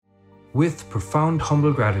With profound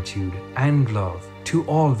humble gratitude and love to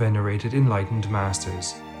all venerated enlightened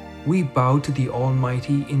masters, we bow to the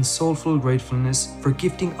Almighty in soulful gratefulness for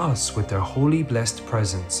gifting us with their holy blessed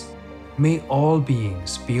presence. May all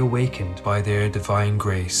beings be awakened by their divine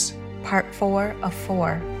grace. Part 4 of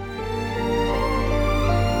 4.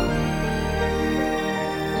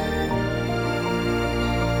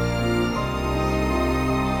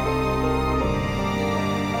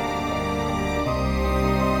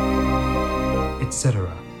 Etc.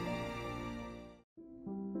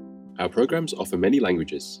 Our programs offer many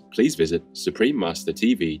languages. Please visit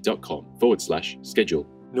suprememastertv.com/schedule.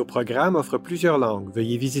 Nos programas offrent plusieurs langues.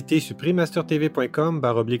 Veuillez visiter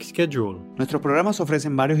suprememastertv.com/schedule. Nuestros programas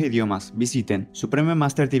ofrecen varios idiomas. Visiten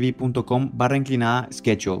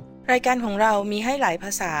suprememastertv.com/schedule. รายการของเรามีให้หลายภ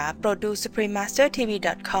าษาโปรดดู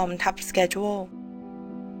suprememastertv.com/schedule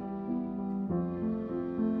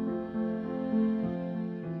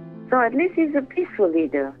So at least he's a peaceful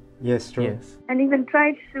leader. Yes, true. Yes. And even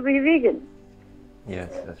tries to be vegan. Yes,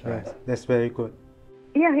 that's right. Yes, that's very good.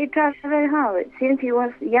 Yeah, he tries very hard. Since he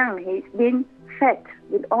was young, he's been fed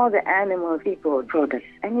with all the animal people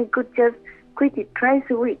products. And he could just quit it twice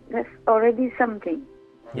a week. That's already something.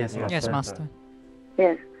 Yes, Yes, Master.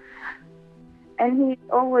 Yes. And he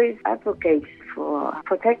always advocates for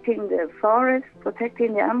protecting the forest, protecting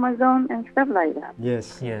the Amazon and stuff like that. Yes.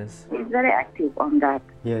 Yes. He's very active on that.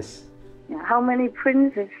 Yes. Yeah, how many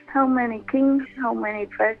princes, how many kings, how many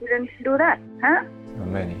presidents do that? Huh?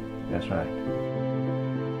 Many. That's right.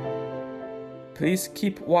 Please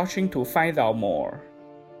keep watching to find out more.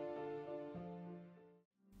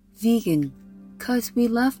 Vegan, 'cause we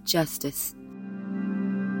love justice.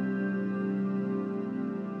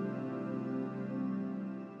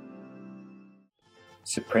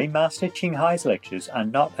 Supreme Master Ching Hai's lectures are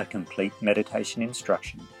not a complete meditation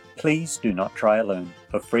instruction. Please do not try alone.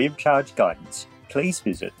 For free of charge guidance, please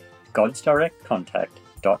visit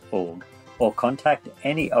godsdirectcontact.org or contact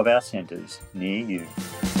any of our centres near you.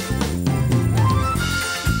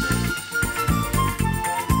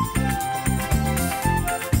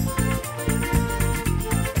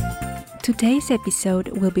 Today's episode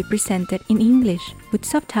will be presented in English with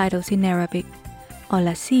subtitles in Arabic.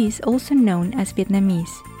 Aulacese is also known as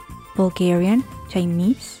Vietnamese, Bulgarian,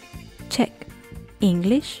 Chinese, Czech,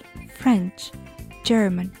 English, French,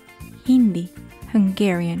 German, Hindi,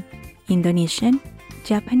 Hungarian, Indonesian,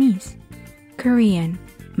 Japanese, Korean,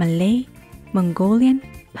 Malay, Mongolian,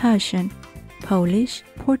 Persian, Polish,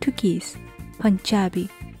 Portuguese, Punjabi,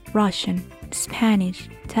 Russian, Spanish,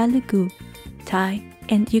 Telugu, Thai,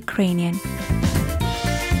 and Ukrainian.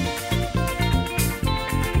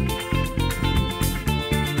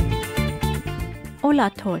 Hola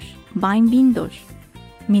todos, bem-vindos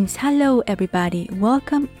means hello everybody,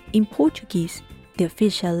 welcome in Portuguese, the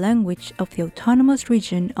official language of the autonomous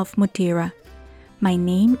region of Motira. My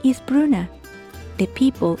name is Bruna. The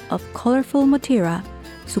people of colorful Motira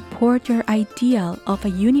support your ideal of a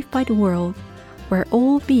unified world where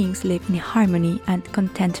all beings live in harmony and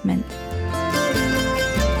contentment.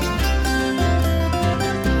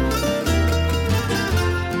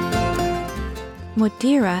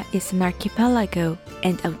 Motira is an archipelago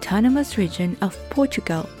and autonomous region of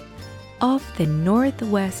Portugal, off the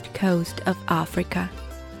northwest coast of Africa.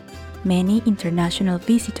 Many international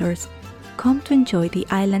visitors come to enjoy the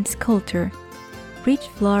island's culture, rich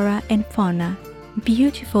flora and fauna,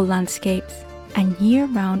 beautiful landscapes, and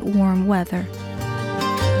year-round warm weather.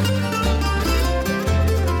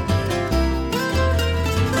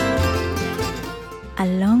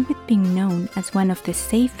 Along with being known as one of the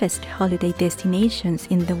safest holiday destinations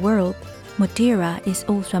in the world, Motira is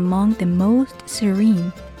also among the most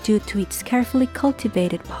serene due to its carefully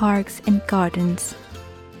cultivated parks and gardens.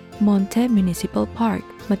 Monte Municipal Park,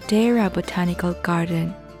 Madeira Botanical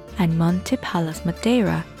Garden, and Monte Palace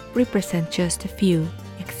Madeira represent just a few,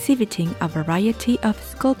 exhibiting a variety of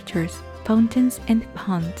sculptures, fountains, and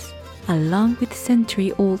ponds, along with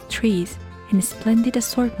century-old trees and a splendid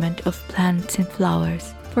assortment of plants and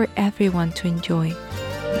flowers for everyone to enjoy.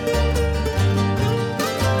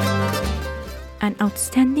 An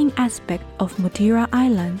outstanding aspect of Motira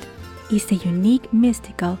Island is the unique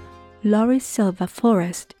mystical Laurisilva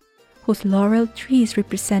forest, whose laurel trees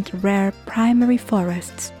represent rare primary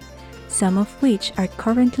forests, some of which are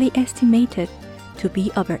currently estimated to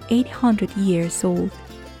be over 800 years old.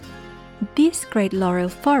 This great laurel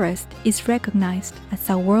forest is recognized as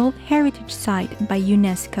a World Heritage Site by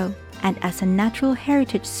UNESCO and as a Natural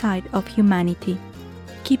Heritage Site of Humanity.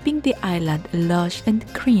 Keeping the island lush and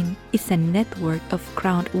green is a network of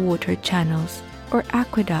groundwater channels, or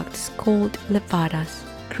aqueducts called levadas,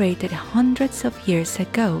 created hundreds of years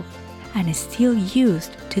ago and is still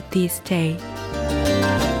used to this day.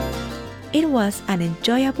 It was an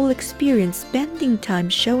enjoyable experience spending time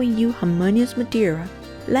showing you Harmonious Madeira.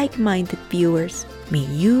 Like-minded viewers, may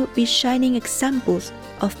you be shining examples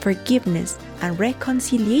of forgiveness and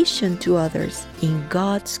reconciliation to others in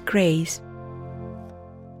God's grace.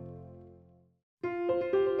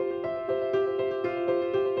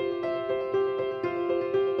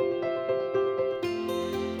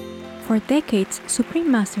 For decades,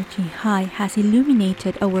 Supreme Master Ching Hai has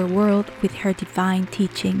illuminated our world with her divine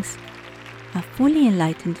teachings. A fully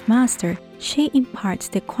enlightened master, she imparts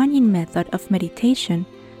the Kuan Yin method of meditation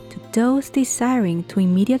to those desiring to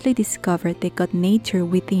immediately discover the God nature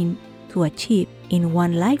within to achieve, in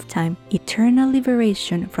one lifetime, eternal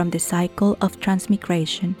liberation from the cycle of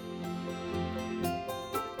transmigration.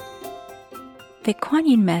 The Kuan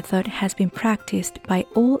Yin method has been practiced by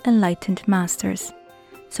all enlightened masters,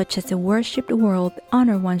 such as the worshipped world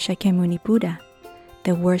Honored One Shakyamuni Buddha,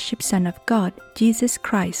 the worshipped Son of God, Jesus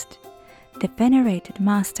Christ, the venerated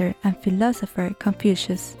Master and Philosopher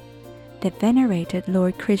Confucius, the venerated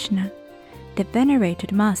Lord Krishna, the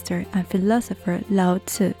venerated Master and Philosopher Lao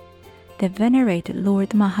Tzu, the venerated Lord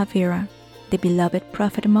Mahavira, the beloved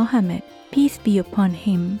Prophet Muhammad, peace be upon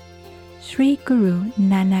him, Sri Guru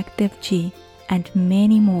Nanak Dev Ji, and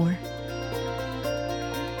many more.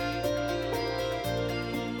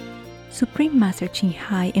 Supreme Master Ching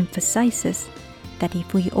Hai emphasizes that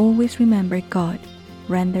if we always remember God,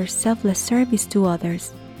 render selfless service to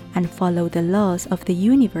others, and follow the laws of the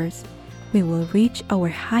universe, we will reach our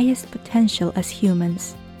highest potential as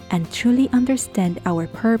humans and truly understand our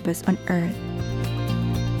purpose on earth.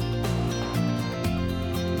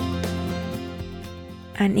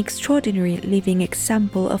 An extraordinary living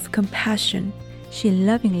example of compassion, she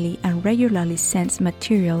lovingly and regularly sends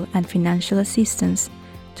material and financial assistance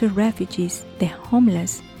to refugees, the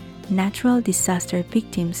homeless, natural disaster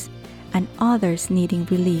victims, and others needing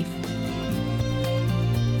relief.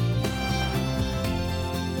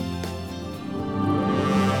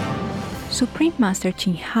 Supreme Master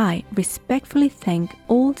Ching Hai respectfully thanks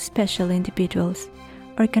all special individuals,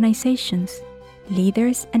 organizations,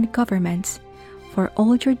 leaders, and governments for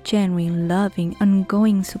all your genuine, loving,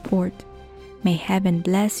 ongoing support. May heaven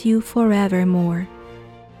bless you forevermore.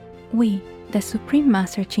 We, the Supreme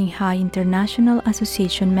Master Ching Hai International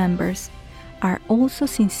Association members, are also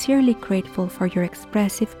sincerely grateful for your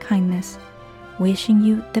expressive kindness, wishing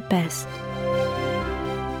you the best.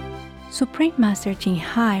 Supreme Master Ching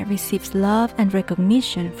Hai receives love and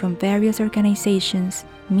recognition from various organizations,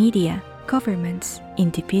 media, governments,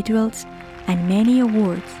 individuals, and many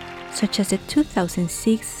awards, such as the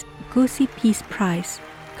 2006 Gusi Peace Prize,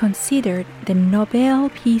 considered the Nobel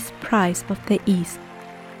Peace Prize of the East,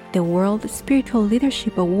 the World Spiritual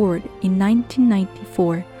Leadership Award in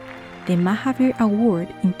 1994, the Mahavir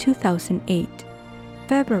Award in 2008,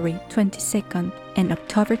 February 22nd and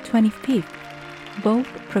October 25th, both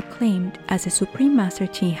proclaimed as a Supreme Master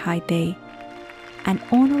Ching Hai Day, an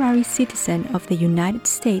honorary citizen of the United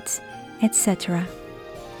States, etc.,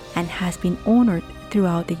 and has been honored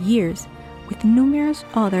throughout the years with numerous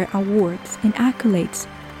other awards and accolades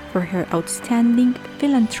for her outstanding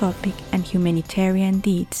philanthropic and humanitarian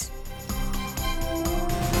deeds.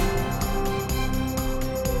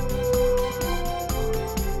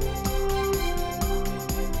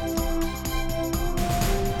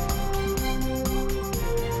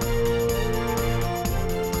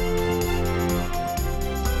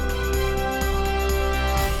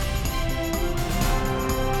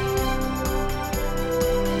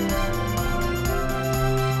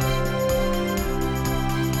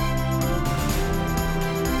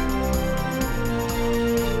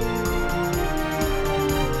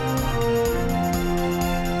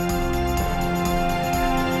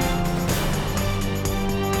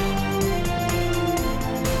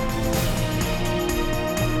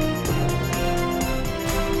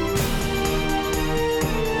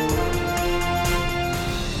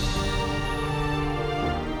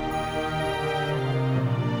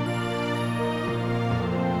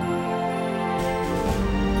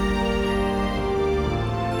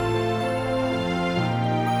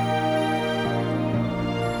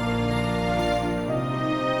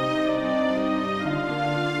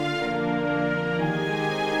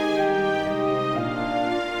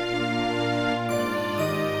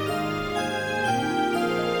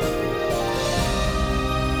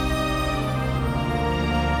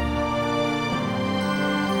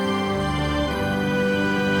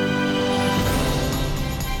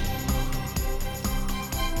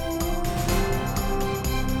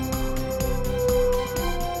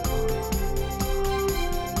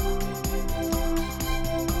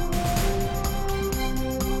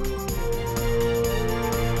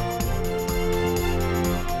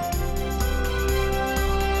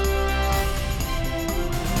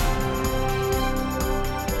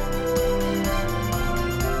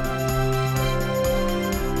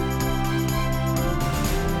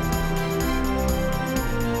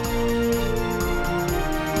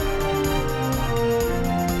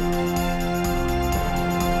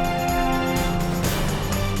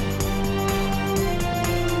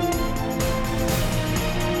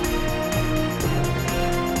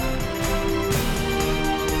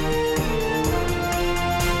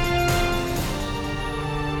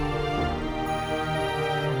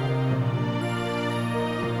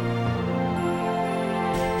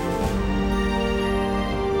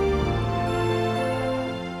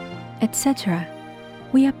 etc.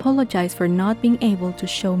 We apologize for not being able to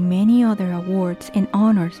show many other awards and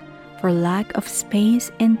honors for lack of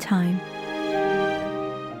space and time.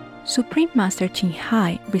 Supreme Master Ching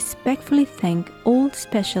Hai respectfully thank all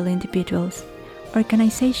special individuals,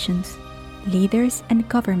 organizations, leaders, and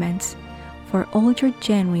governments for all your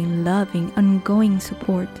genuine, loving, ongoing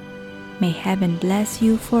support. May heaven bless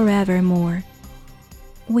you forevermore.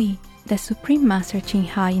 We, the Supreme Master Ching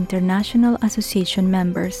Hai International Association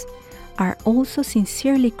members, are also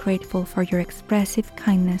sincerely grateful for your expressive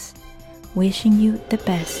kindness, wishing you the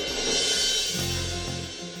best.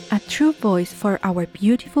 A true voice for our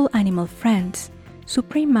beautiful animal friends,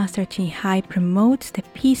 Supreme Master Ching Hai promotes the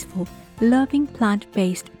peaceful, loving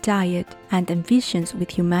plant-based diet and envisions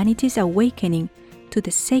with humanity's awakening to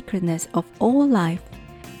the sacredness of all life,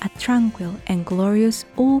 a tranquil and glorious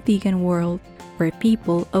all-vegan world where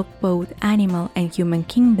people of both animal and human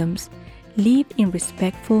kingdoms live in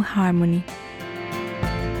respectful harmony.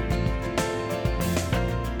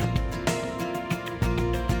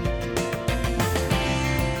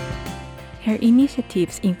 Her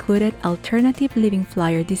initiatives included alternative living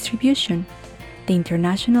flyer distribution, the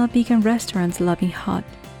International Vegan Restaurants Loving Hut,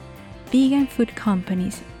 vegan food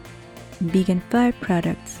companies, vegan fur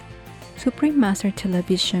products, Supreme Master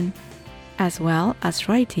Television, as well as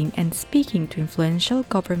writing and speaking to influential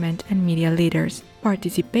government and media leaders,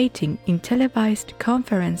 participating in televised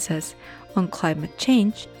conferences on climate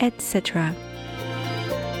change, etc.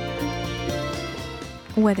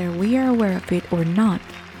 Whether we are aware of it or not,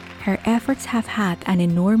 her efforts have had an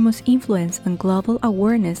enormous influence on global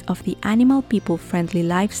awareness of the animal people-friendly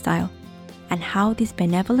lifestyle and how this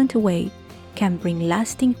benevolent way can bring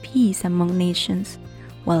lasting peace among nations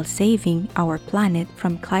while saving our planet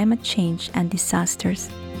from climate change and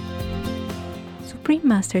disasters. Supreme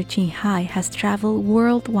Master Ching Hai has traveled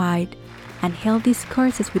worldwide and held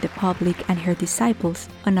discourses with the public and her disciples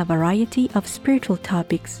on a variety of spiritual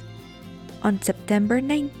topics. On September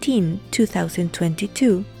 19,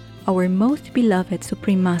 2022, our most beloved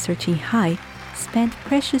Supreme Master Ching Hai spent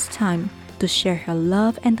precious time to share her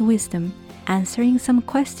love and wisdom, answering some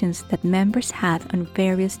questions that members had on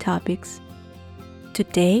various topics.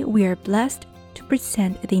 Today, we are blessed to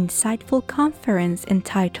present the insightful conference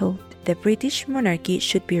entitled The British Monarchy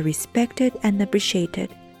Should Be Respected and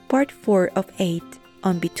Appreciated, Part 4 of 8,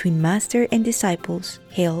 on Between Master and Disciples,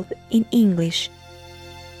 held in English.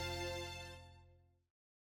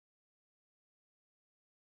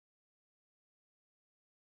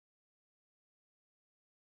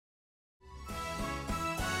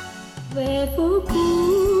 Về phố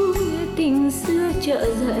cũ tình xưa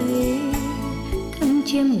chợ dậy, thân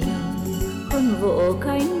chiêm lòng con vỗ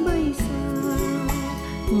cánh bay xa.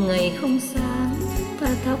 Ngày không sáng ta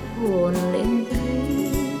thắp hồn lên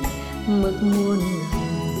giấy, mực muôn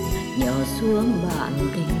lòng nhỏ xuống bạn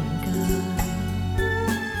tình ca.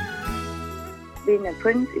 Being a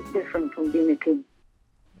prince is different from being a king.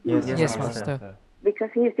 Yes, Master.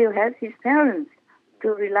 Because he still has his parents to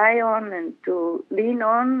rely on and to lean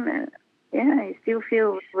on. He still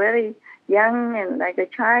feels very young and like a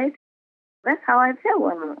child. That's how I felt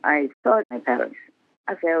when I saw my parents.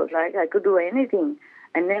 I felt like I could do anything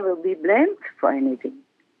and never be blamed for anything.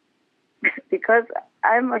 Because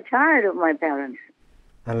I'm a child of my parents.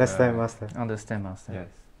 Understand, Master. Understand, Master. Yes.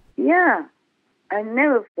 Yeah. I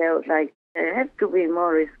never felt like I have to be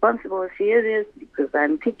more responsible, serious, because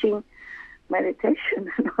I'm teaching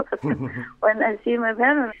meditation. When I see my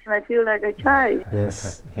parents, I feel like a child.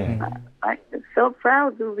 Yes. I'm so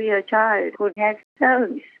proud to be a child who has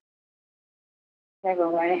parents.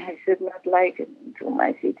 Never mind, I should not liken to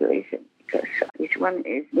my situation because each one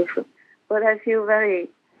is different. But I feel very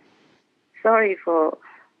sorry for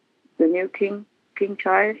the new King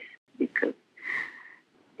Charles, because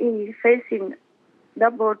he's facing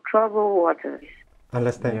double trouble waters.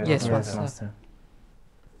 Understand? Yes, Master.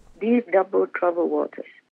 Deep double trouble waters.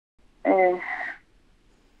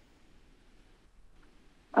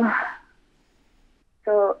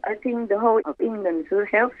 So I think the whole of England should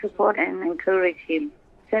help, support, and encourage him.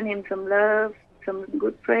 Send him some love, some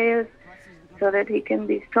good prayers, so that he can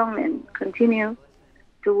be strong and continue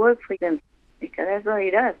to work for them. Because that's what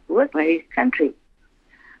he does, work for his country.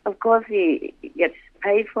 Of course, he gets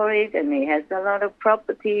paid for it, and he has a lot of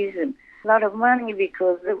properties and a lot of money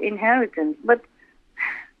because of inheritance. But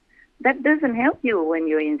that doesn't help you when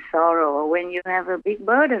you're in sorrow or when you have a big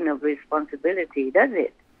burden of responsibility, does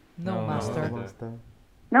it? No, Master.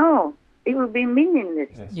 No, it will be meaningless.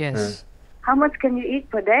 Yes. How much can you eat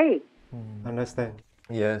per day? Understand?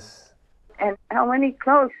 Yes. And how many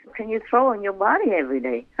clothes can you throw on your body every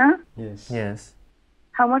day? Huh? Yes. Yes.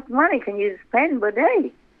 How much money can you spend per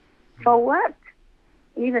day? For what?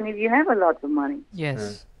 Even if you have a lot of money.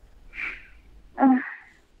 Yes.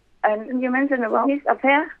 And you mentioned about his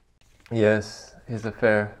affair? Yes, his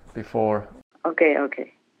affair before.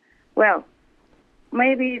 Okay. Well,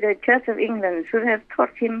 maybe the Church of England should have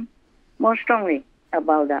taught him more strongly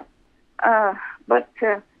about that. But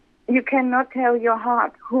you cannot tell your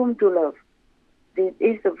heart whom to love. This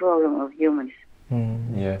is the problem of humans.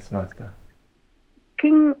 Yes, Master.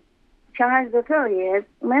 King Charles III, he has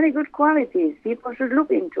many good qualities people should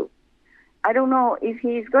look into. I don't know if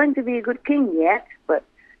he is going to be a good king yet, but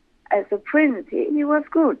as a prince, he was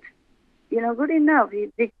good. Good enough. He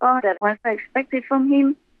did all that was expected from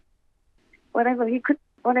him. Whatever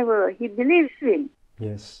he believes in.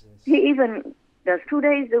 Yes. He even does 2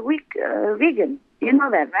 days a week vegan. You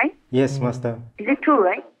know that, right? Yes, Master. Is it true,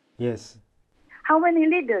 right? Yes. How many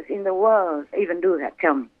leaders in the world even do that?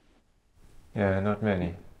 Tell me. Yeah, not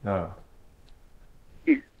many. No.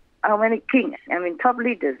 How many kings? I mean, top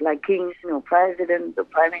leaders like kings, presidents, the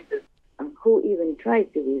prime ministers, who even tries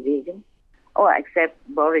to be vegan? Or except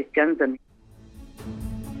Boris Johnson.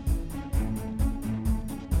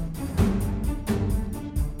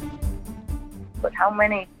 But how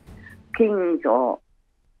many kings, or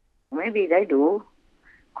maybe they do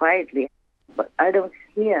quietly, but I don't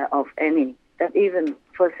hear of any that even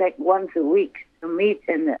forsake once a week the meat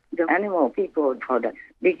and the animal people products.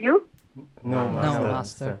 Did you? No,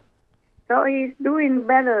 Master. So he's doing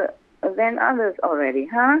better than others already,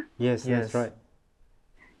 huh? Yes, that's right.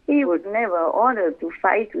 He would never order to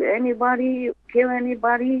fight with anybody, kill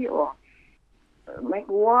anybody, or make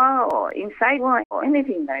war, or incite war, or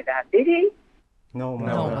anything like that, did he? No,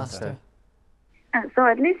 Master. And so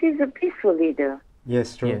at least he's a peaceful leader.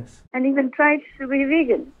 Yes, true. Yes. And even tried to be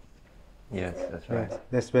vegan. Yes, that's right. Yes,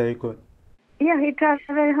 that's very good. Yeah, he tried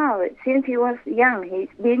very hard. Since he was young, he's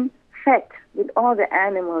been fed with all the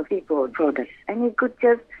animal people products. And he could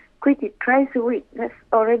just quit it twice a week. That's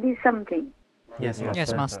already something. Yes, Master.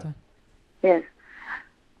 Yes, Master. Yes.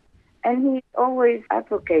 And he always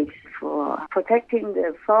advocates for protecting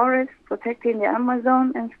the forest, protecting the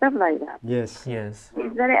Amazon, and stuff like that. Yes. Yes.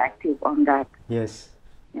 He's very active on that. Yes.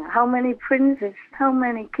 Yeah. How many princes, how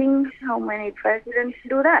many kings, how many presidents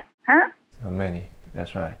do that? Huh? Not many.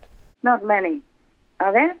 That's right. Not many.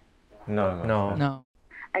 Are there? No.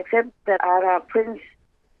 Except the Arab prince.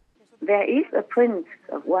 There is a prince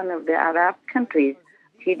of one of the Arab countries.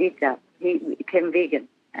 He did that. He became vegan.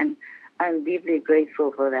 And I'm deeply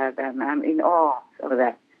grateful for that, and I'm in awe of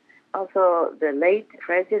that. Also, the late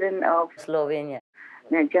president of Slovenia,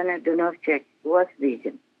 Janet Dunovček, was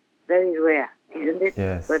vegan. Very rare, isn't it?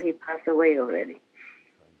 Yes. But he passed away already.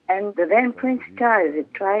 And the then Prince Charles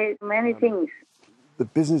tried many things. The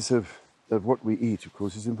business of what we eat, of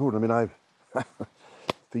course, is important. I mean,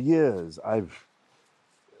 for years, I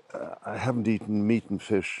haven't eaten meat and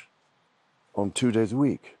fish on 2 days a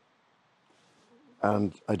week.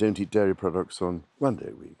 And I don't eat dairy products on 1 day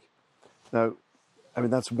a week. Now, I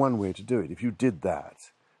mean, that's one way to do it. If you did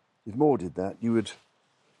that, if more did that, you would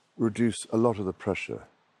reduce a lot of the pressure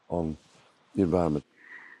on the environment.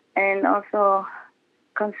 And also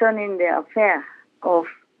concerning the affair of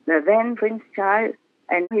the then Prince Charles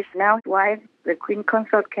and his now wife, the Queen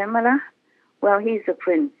Consort Camilla, well, he's a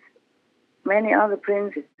prince. Many other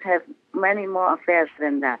princes have many more affairs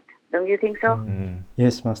than that. Don't you think so? Mm-hmm.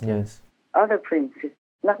 Yes, Master. Yes. Other princes,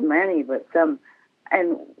 not many, but some,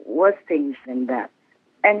 and worse things than that.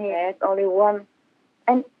 And he had only one.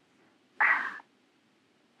 And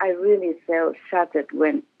I really felt shattered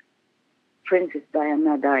when Princess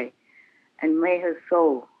Diana died. And may her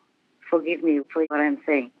soul forgive me for what I'm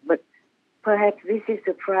saying. But perhaps this is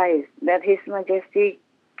the price that His Majesty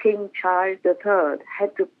King Charles III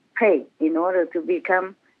had to pay in order to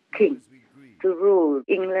become king, to rule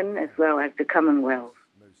England as well as the Commonwealth.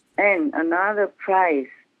 And another price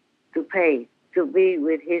to pay to be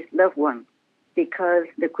with his loved one, because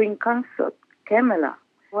the Queen Consort Camilla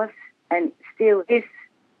was and still is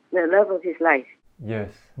the love of his life.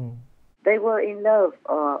 Yes. They were in love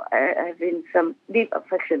or having some deep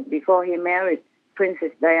affection before he married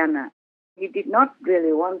Princess Diana. He did not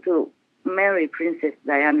really want to marry Princess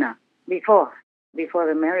Diana before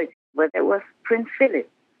the marriage, but it was Prince Philip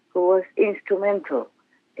who was instrumental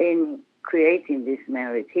in creating this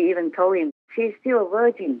marriage. He even told him, she's still a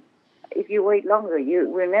virgin. If you wait longer, you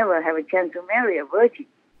will never have a chance to marry a virgin.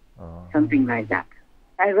 Something like that.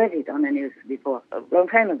 I read it on the news before, a long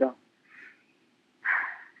time ago.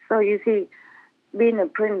 So you see, being a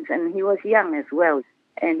prince, and he was young as well,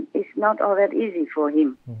 and it's not all that easy for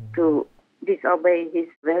him to disobey his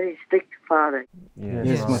very strict father.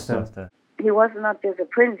 Yes, Master. He was not just a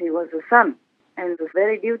prince, he was a son. and a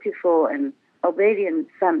very dutiful and obedient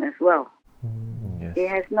son as well. Yes. He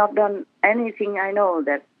has not done anything I know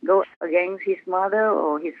that goes against his mother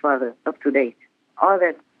or his father up to date, or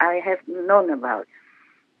that I have known about.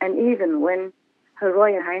 And even when Her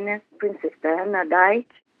Royal Highness Princess Diana died,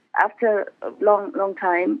 after a long, long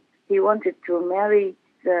time, he wanted to marry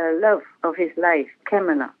the love of his life,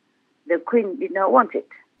 Camilla. The queen did not want it.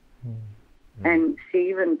 And she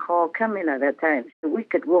even called Camilla that time a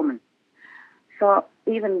wicked woman. So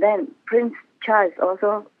even then, Prince Charles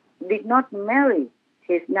also did not marry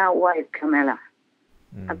his now wife Camilla,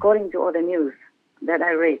 according to all the news that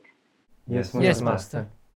I read. Yes, Master.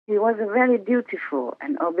 He was a very dutiful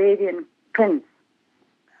and obedient prince.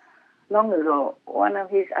 Long ago, one of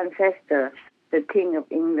his ancestors, the King of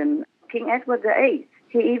England, King Edward VIII,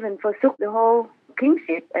 he even forsook the whole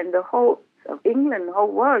kingship and the whole of England, the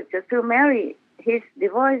whole world, just to marry his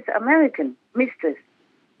divorced American mistress.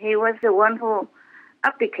 He was the one who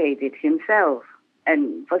abdicated himself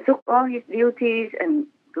and forsook all his duties and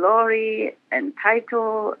glory and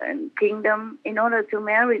title and kingdom in order to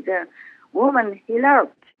marry the woman he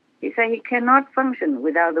loved. He said he cannot function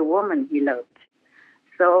without the woman he loved.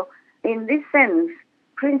 So in this sense,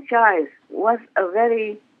 Prince Charles was a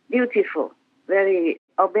very dutiful, very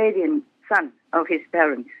obedient son of his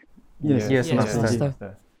parents. Yes,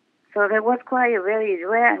 Master. So that was quite a very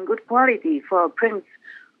rare and good quality for a prince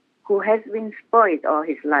who has been spoiled all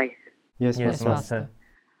his life. Yes, Master.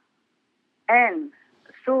 And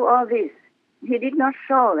through all this, he did not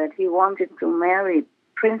show that he wanted to marry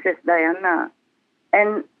Princess Diana.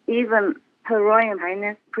 And even Her Royal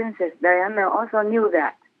Highness Princess Diana also knew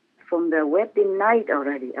that from the wedding night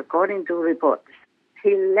already, according to reports.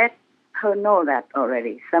 He let her know that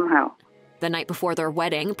already, somehow. The night before their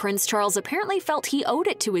wedding, Prince Charles apparently felt he owed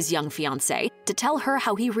it to his young fiancée to tell her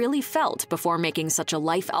how he really felt before making such a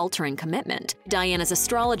life-altering commitment. Diana's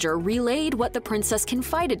astrologer relayed what the princess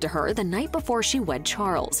confided to her the night before she wed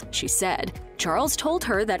Charles. She said, "Charles told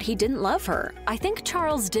her that he didn't love her. I think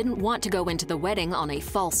Charles didn't want to go into the wedding on a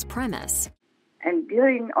false premise." And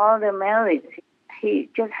during all the marriage, he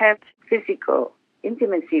just had physical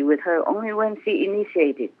intimacy with her only when she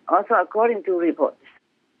initiated, also according to reports.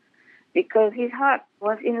 Because his heart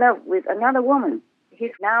was in love with another woman,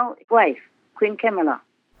 his now wife, Queen Camilla.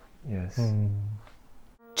 Yes.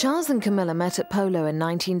 Charles and Camilla met at polo in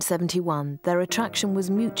 1971. Their attraction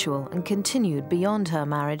was mutual and continued beyond her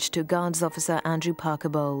marriage to Guards Officer Andrew Parker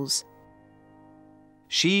Bowles.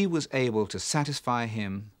 She was able to satisfy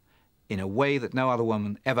him in a way that no other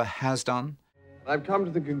woman ever has done. I've come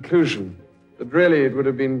to the conclusion that really it would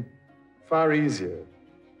have been far easier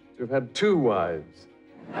to have had two wives.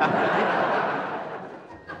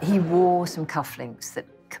 He wore some cufflinks that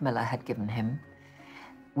Camilla had given him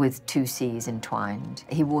with two C's entwined.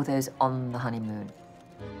 He wore those on the honeymoon.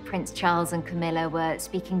 Prince Charles and Camilla were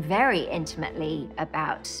speaking very intimately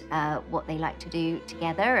about what they like to do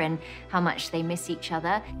together and how much they miss each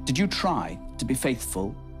other. Did you try to be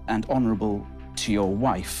faithful and honourable to your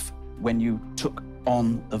wife when you took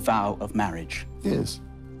on the vow of marriage? Yes,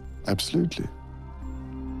 absolutely.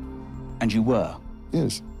 And you were?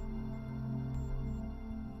 Yes.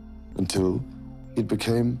 Until it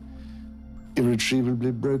became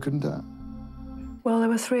irretrievably broken down. Well, there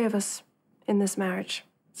were three of us in this marriage,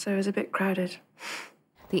 so it was a bit crowded.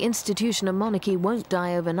 The institution of monarchy won't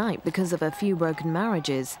die overnight because of a few broken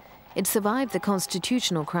marriages. It survived the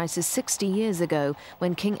constitutional crisis 60 years ago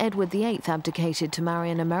when King Edward VIII abdicated to marry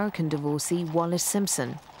an American divorcee, Wallis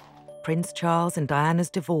Simpson. Prince Charles and Diana's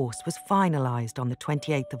divorce was finalised on the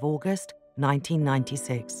 28th of August,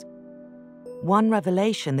 1996. One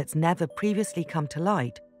revelation that's never previously come to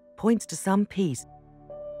light points to some peace.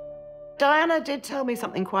 Diana did tell me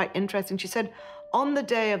something quite interesting. She said on the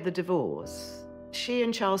day of the divorce, she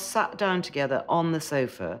and Charles sat down together on the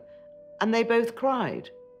sofa and they both cried.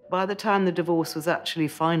 By the time the divorce was actually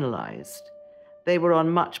finalised, they were on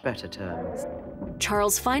much better terms.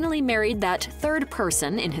 Charles finally married that third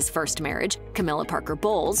person in his first marriage, Camilla Parker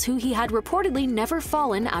Bowles, who he had reportedly never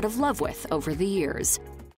fallen out of love with over the years.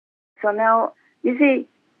 So now, you see,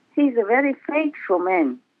 he's a very faithful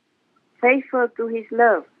man, faithful to his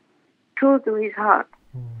love, true to his heart.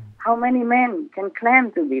 How many men can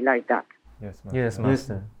claim to be like that? Yes,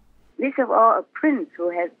 Master. Least of all, a prince who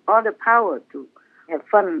has all the power to have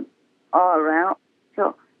fun all around.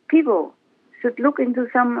 So people should look into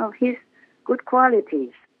some of his good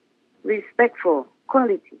qualities, respectful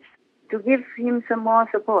qualities, to give him some more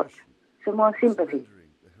support, some more sympathy.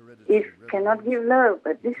 If cannot give love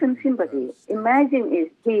but distant sympathy, imagine if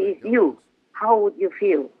he is you. How would you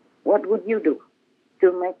feel? What would you do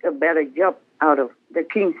to make a better job out of the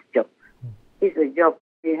king's job? It's a job.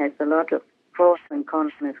 It has a lot of pros and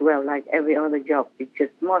cons as well, like every other job. It's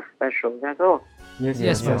just more special, that's all.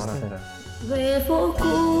 Yes, Master. Về phố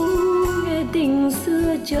cũ nghe tình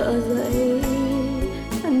xưa chợ dậy,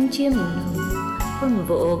 thân chiêm lòng con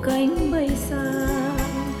vỗ cánh bay xa.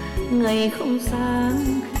 Ngày không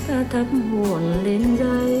sáng ta thắp hồn lên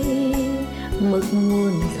giấy, mực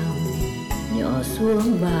muôn dòng nhỏ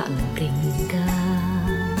xuống bạn tình ca.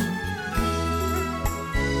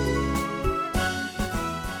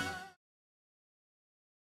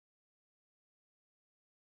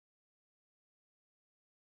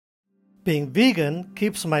 Being vegan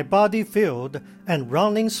keeps my body filled and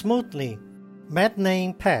running smoothly. Med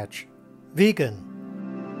name Patch. Vegan.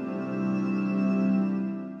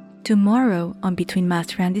 Tomorrow on Between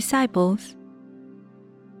Master and Disciples.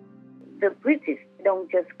 The British don't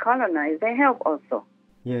just colonize, they help also.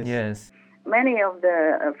 Yes. Many of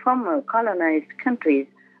the former colonized countries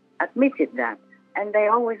admitted that, and they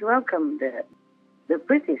always welcomed the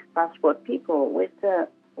British passport people with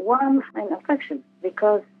warmth and affection,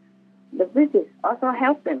 because the British also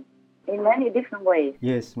helped them in many different ways.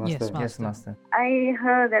 Yes, Master. Yes, Master. I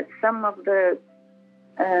heard that some of the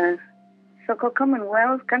so-called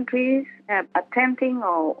Commonwealth countries are attempting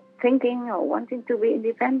or thinking or wanting to be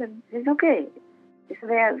independent. It's okay. It's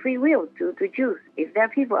their free will to choose. If their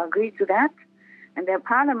people agree to that, and their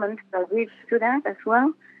parliament agrees to that as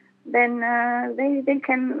well, then they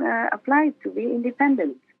can apply to be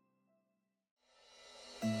independent.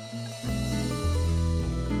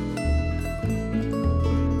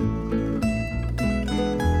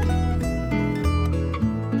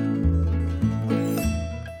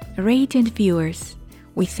 Radiant viewers,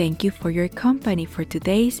 we thank you for your company for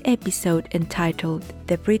today's episode entitled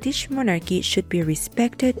The British Monarchy Should Be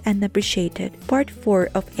Respected and Appreciated, Part 4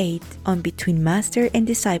 of 8 on Between Master and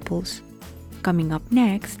Disciples. Coming up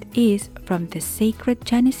next is from the Sacred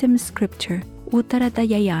Jainism Scripture,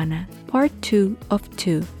 Uttaradayayana, Part 2 of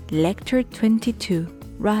 2, Lecture 22,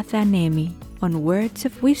 Ratha Nemi, on Words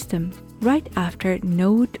of Wisdom, right after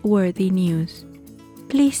noteworthy news.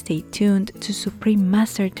 Please stay tuned to Supreme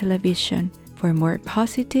Master Television for more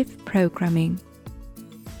positive programming.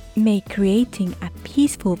 May creating a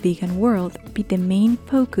peaceful vegan world be the main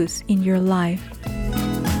focus in your life.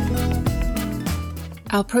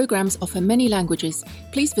 Our programs offer many languages.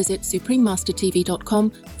 Please visit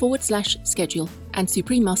suprememastertv.com/schedule and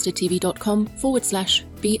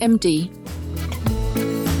suprememastertv.com/BMD.